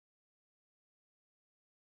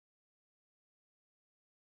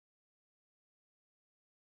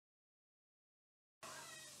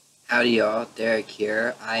Howdy y'all, Derek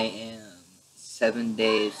here. I am 7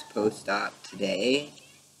 days post-op today.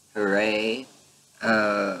 Hooray.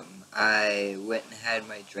 I went and had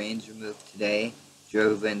my drains removed today.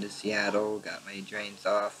 Drove into Seattle, got my drains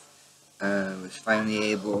off. Was finally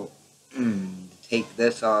able to take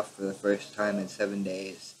this off for the first time in 7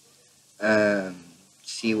 days.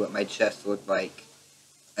 See what my chest looked like.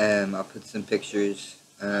 I'll put some pictures.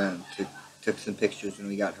 Took some pictures when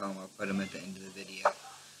we got home. I'll put them at the end of the video.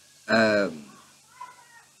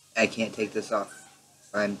 I can't take this off.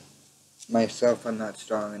 I'm not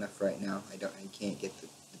strong enough right now. I can't get the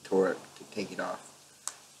torque to take it off.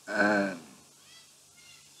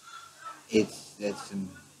 It's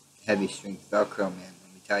some heavy strength Velcro, man.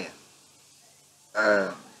 Let me tell you.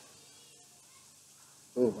 Oh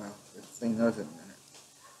wow, let's clean those in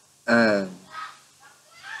a minute.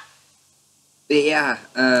 But yeah,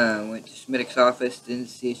 went to Schmidtick's office. Didn't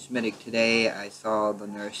see Schmidtick today. I saw the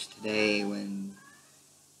nurse today. When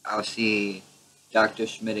I'll see Dr.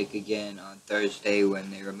 Schmidtick again on Thursday when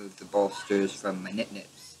they remove the bolsters from my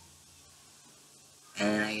nips.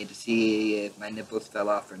 And I get to see if my nipples fell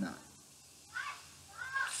off or not.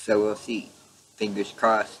 So we'll see. Fingers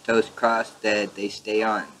crossed, toes crossed that they stay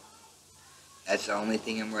on. That's the only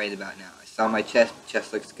thing I'm worried about now. I saw my chest.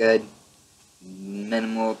 Chest looks good.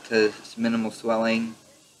 Minimal swelling.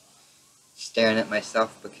 Staring at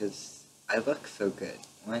myself because I look so good.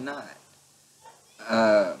 Why not?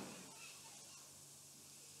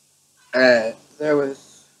 There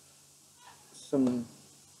was some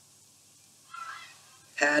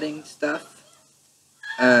padding stuff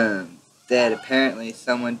that apparently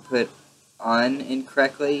someone put on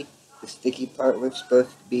incorrectly. The sticky part was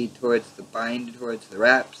supposed to be towards the bind, towards the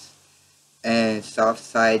wraps, and soft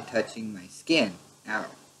side touching my skin. Ow.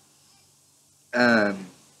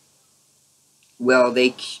 Well,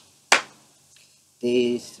 they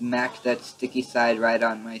smacked that sticky side right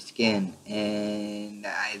on my skin, and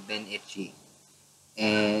I've been itchy.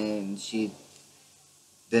 And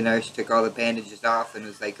the nurse took all the bandages off and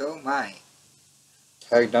was like, oh my.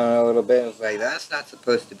 Tugged on it a little bit and was like, that's not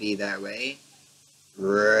supposed to be that way.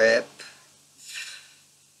 Rip.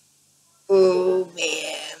 Oh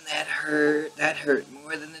man, that hurt. That hurt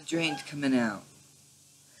more than the drains coming out.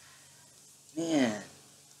 Man.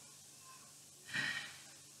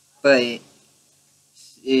 But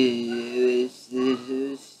it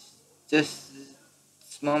was just a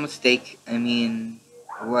small mistake. I mean,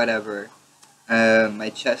 whatever.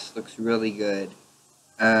 My chest looks really good.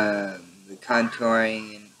 The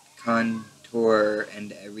contouring and contour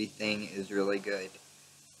and everything is really good.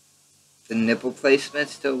 The nipple placement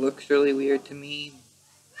still looks really weird to me,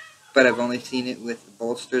 but I've only seen it with the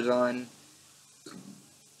bolsters on.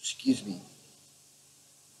 Excuse me.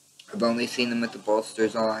 I've only seen them with the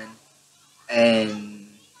bolsters on, and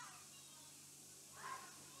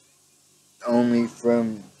only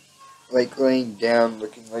from like laying down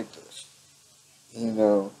looking like this, you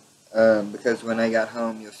know. Because when I got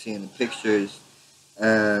home, you'll see in the pictures,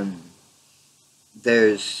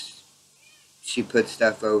 she put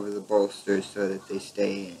stuff over the bolsters so that they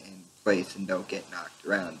stay in place and don't get knocked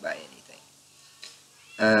around by anything.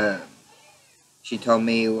 She told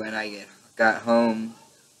me when I got home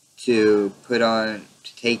to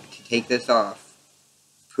take this off,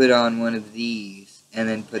 put on one of these, and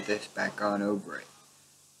then put this back on over it.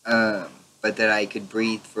 But that I could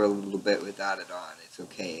breathe for a little bit without it on. It's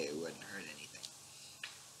okay, it wouldn't hurt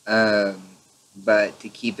anything. But to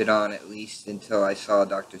keep it on at least until I saw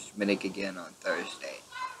Dr. Schmidtick again on Thursday.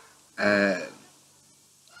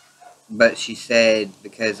 But she said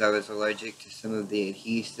because I was allergic to some of the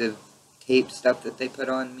adhesive tape stuff that they put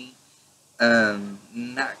on me,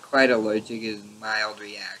 not quite allergic, is mild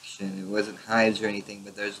reaction. It wasn't hives or anything,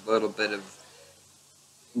 but there's a little bit of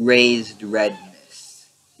raised redness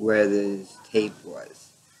where the tape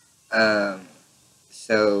was.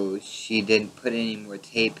 So she didn't put any more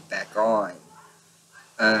tape back on.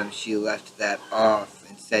 She left that off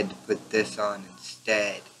and said to put this on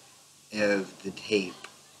instead of the tape.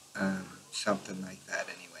 Something like that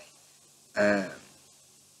anyway.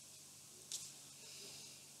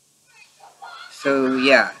 So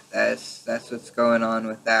yeah, that's what's going on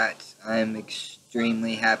with that. I'm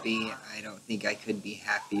extremely happy. I don't think I could be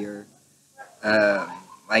happier.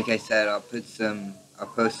 Like I said, I'll post some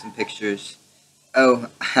pictures. Oh,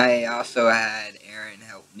 I also had Aaron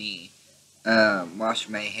help me wash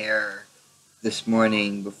my hair this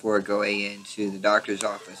morning before going into the doctor's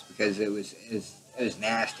office because it was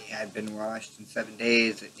nasty. It had been washed in 7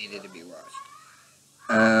 days. It needed to be washed.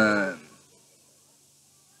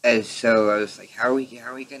 And so I was like, how are we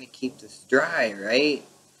going to keep this dry, right?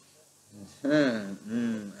 I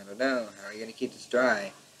don't know. How are you gonna keep this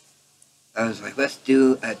dry? I was like, let's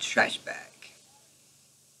do a trash bag.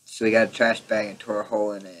 So we got a trash bag and tore a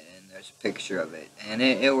hole in it, and there's a picture of it. And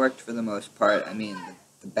it worked for the most part. I mean,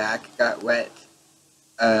 the back got wet,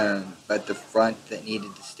 but the front that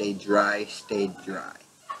needed to stay dry stayed dry.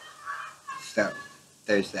 So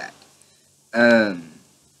there's that. Um,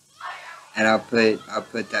 and I'll put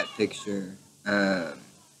that picture. Come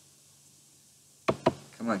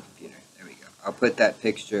on, computer. There we go. I'll put that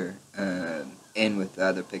picture in with the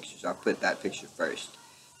other pictures. I'll put that picture first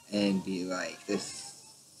and be like, this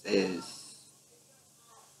is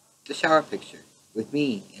the shower picture with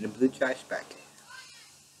me in a blue trash bag.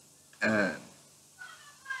 Um,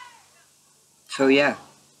 so yeah,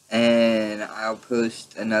 and I'll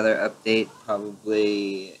post another update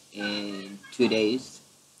probably in 2 days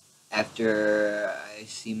after I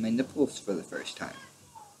see my nipples for the first time.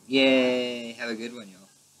 Yay! Have a good one, y'all.